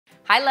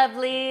Hi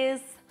lovelies!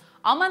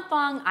 All month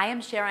long, I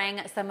am sharing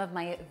some of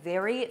my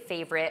very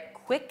favorite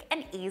quick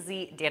and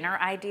easy dinner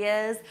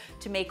ideas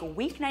to make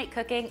weeknight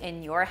cooking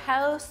in your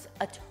house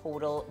a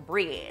total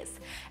breeze.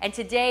 And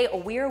today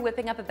we're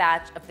whipping up a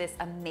batch of this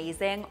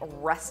amazing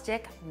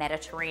rustic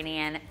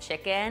Mediterranean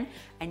chicken.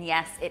 And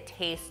yes, it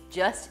tastes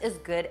just as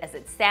good as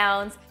it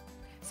sounds.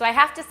 So I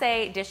have to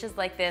say, dishes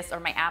like this are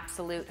my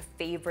absolute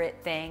favorite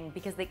thing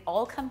because they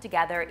all come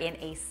together in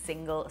a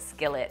single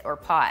skillet or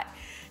pot.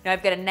 Now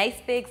I've got a nice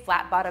big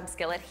flat bottom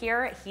skillet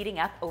here heating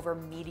up over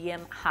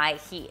medium-high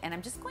heat, and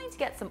I'm just going to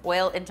get some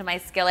oil into my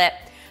skillet.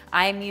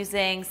 I'm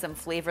using some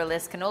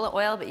flavorless canola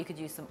oil, but you could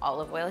use some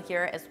olive oil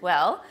here as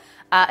well.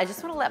 I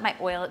just want to let my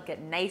oil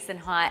get nice and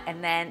hot,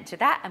 and then to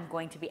that I'm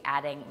going to be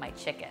adding my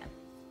chicken.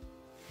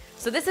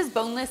 So this is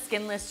boneless,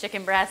 skinless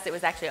chicken breast. It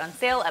was actually on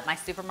sale at my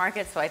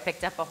supermarket, so I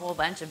picked up a whole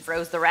bunch and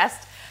froze the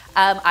rest.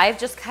 I've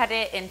just cut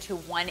it into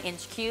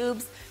 1-inch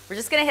cubes. We're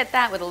just gonna hit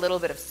that with a little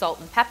bit of salt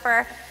and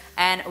pepper,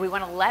 and we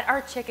wanna let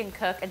our chicken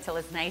cook until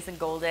it's nice and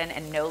golden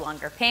and no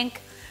longer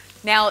pink.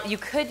 Now, you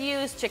could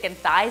use chicken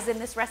thighs in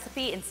this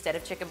recipe instead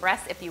of chicken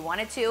breast if you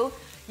wanted to.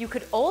 You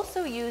could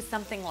also use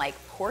something like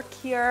pork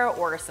here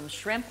or some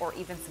shrimp or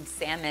even some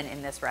salmon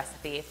in this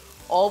recipe.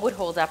 All would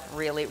hold up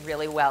really,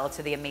 really well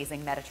to the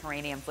amazing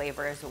Mediterranean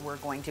flavors we're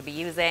going to be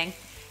using.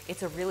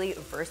 It's a really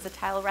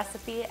versatile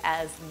recipe,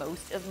 as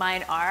most of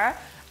mine are,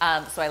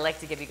 so I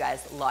like to give you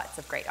guys lots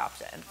of great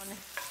options.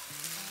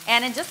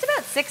 And in just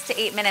about 6 to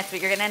 8 minutes,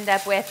 what you're gonna end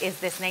up with is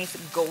this nice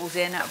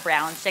golden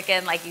brown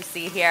chicken like you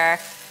see here.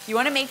 You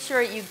wanna make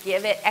sure you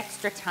give it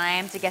extra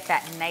time to get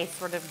that nice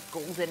sort of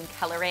golden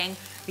coloring,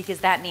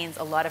 because that means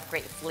a lot of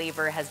great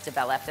flavor has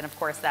developed, and of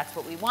course that's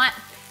what we want.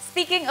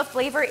 Speaking of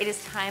flavor, it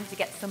is time to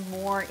get some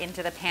more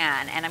into the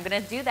pan, and I'm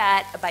gonna do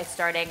that by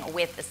starting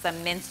with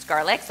some minced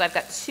garlic. So I've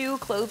got 2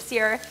 cloves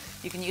here.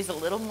 You can use a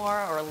little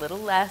more or a little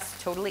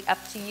less, totally up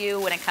to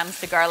you when it comes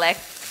to garlic.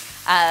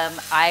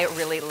 I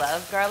really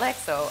love garlic,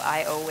 so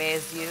I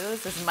always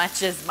use as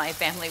much as my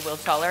family will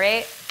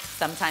tolerate.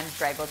 Sometimes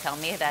Greg will tell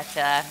me that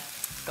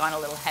it's gone a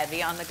little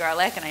heavy on the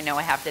garlic, and I know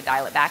I have to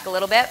dial it back a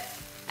little bit.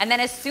 And then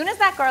as soon as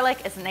that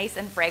garlic is nice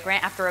and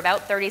fragrant, after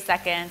about 30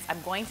 seconds,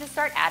 I'm going to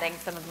start adding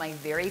some of my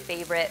very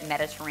favorite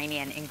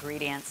Mediterranean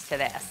ingredients to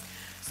this.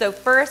 So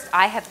first,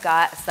 I have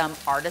got some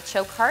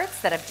artichoke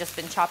hearts that have just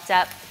been chopped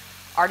up.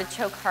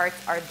 Artichoke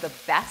hearts are the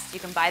best.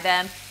 You can buy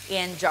them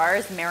in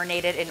jars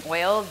marinated in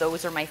oil.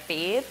 Those are my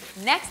fave.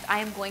 Next, I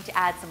am going to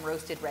add some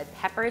roasted red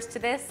peppers to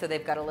this, so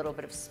they've got a little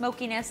bit of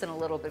smokiness and a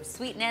little bit of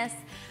sweetness.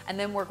 And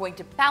then we're going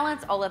to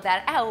balance all of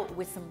that out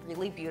with some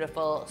really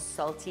beautiful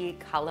salty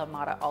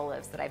Kalamata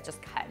olives that I've just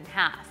cut in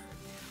half.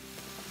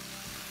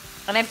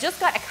 And I've just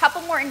got a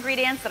couple more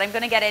ingredients that I'm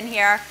gonna get in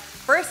here.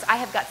 First, I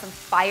have got some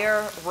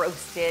fire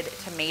roasted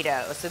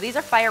tomatoes. So these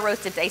are fire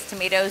roasted diced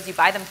tomatoes. You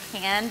buy them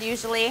canned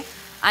usually.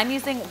 I'm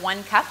using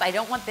 1 cup. I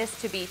don't want this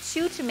to be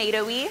too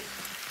tomatoey.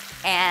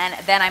 And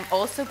then I'm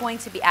also going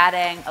to be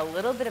adding a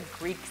little bit of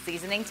Greek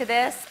seasoning to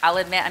this. I'll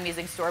admit I'm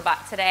using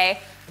store-bought today,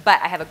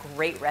 but I have a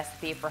great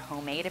recipe for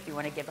homemade if you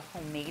want to give a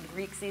homemade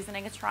Greek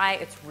seasoning a try.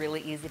 It's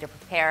really easy to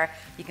prepare.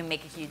 You can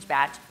make a huge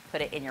batch, put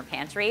it in your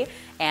pantry,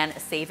 and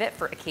save it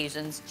for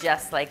occasions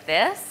just like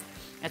this.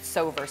 It's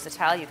so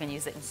versatile. You can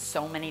use it in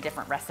so many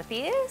different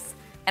recipes.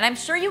 And I'm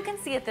sure you can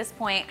see at this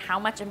point how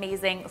much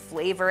amazing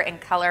flavor and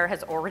color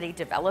has already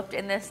developed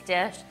in this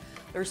dish.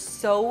 There's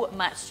so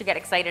much to get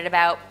excited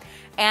about.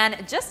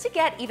 And just to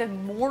get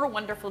even more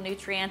wonderful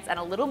nutrients and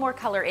a little more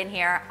color in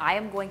here, I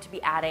am going to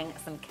be adding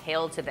some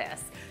kale to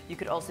this. You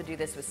could also do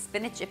this with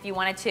spinach if you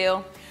wanted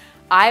to.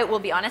 I will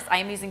be honest, I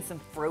am using some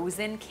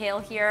frozen kale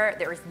here.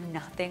 There is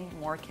nothing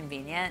more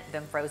convenient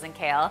than frozen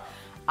kale.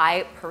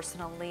 I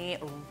personally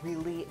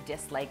really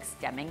dislike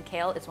stemming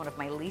kale. It's one of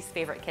my least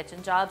favorite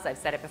kitchen jobs. I've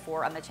said it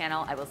before on the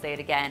channel. I will say it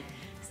again.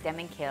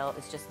 Stemming kale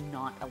is just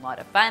not a lot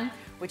of fun,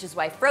 which is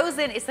why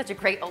frozen is such a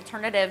great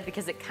alternative,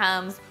 because it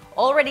comes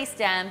already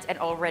stemmed and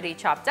already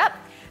chopped up.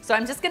 So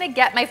I'm just gonna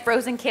get my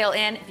frozen kale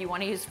in. If you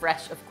wanna use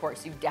fresh, of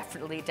course, you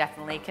definitely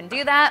can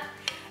do that.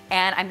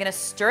 And I'm gonna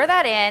stir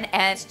that in,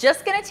 and it's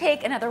just gonna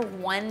take another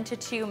 1 to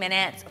 2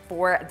 minutes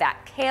for that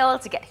kale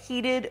to get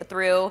heated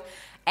through.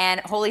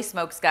 And holy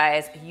smokes,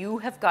 guys, you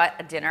have got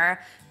a dinner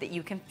that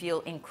you can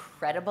feel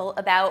incredible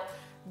about.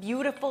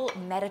 Beautiful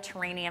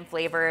Mediterranean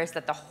flavors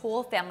that the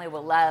whole family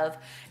will love.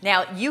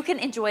 Now, you can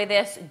enjoy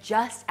this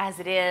just as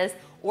it is,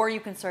 or you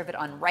can serve it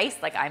on rice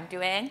like I'm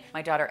doing.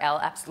 My daughter Elle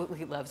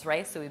absolutely loves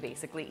rice, so we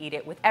basically eat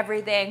it with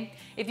everything.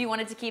 If you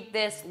wanted to keep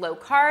this low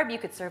carb, you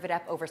could serve it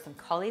up over some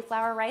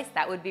cauliflower rice.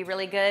 That would be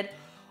really good.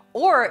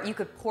 Or you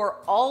could pour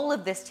all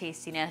of this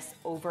tastiness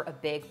over a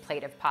big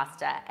plate of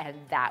pasta, and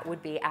that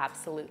would be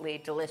absolutely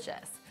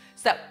delicious.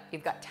 So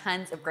you've got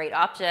tons of great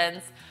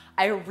options.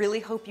 I really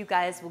hope you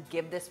guys will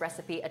give this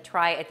recipe a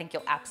try. I think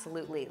you'll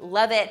absolutely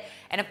love it.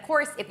 And of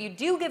course, if you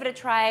do give it a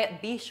try,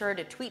 be sure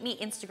to tweet me,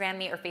 Instagram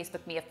me, or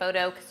Facebook me a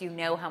photo, because you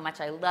know how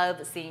much I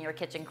love seeing your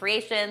kitchen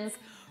creations.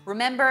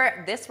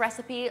 Remember, this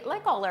recipe,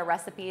 like all our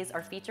recipes,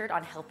 are featured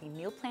on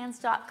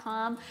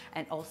healthymealplans.com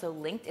and also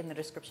linked in the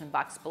description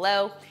box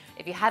below.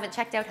 If you haven't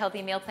checked out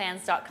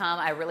healthymealplans.com,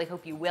 I really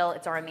hope you will.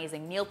 It's our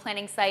amazing meal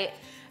planning site.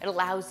 It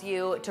allows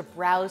you to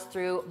browse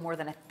through more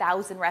than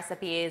 1,000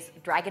 recipes,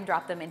 drag and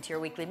drop them into your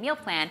weekly meal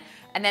plan,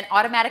 and then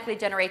automatically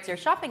generates your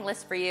shopping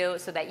list for you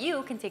so that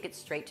you can take it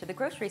straight to the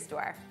grocery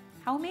store.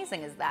 How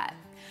amazing is that?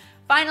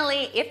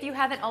 Finally, if you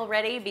haven't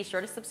already, be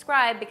sure to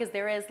subscribe because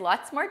there is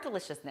lots more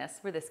deliciousness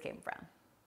where this came from.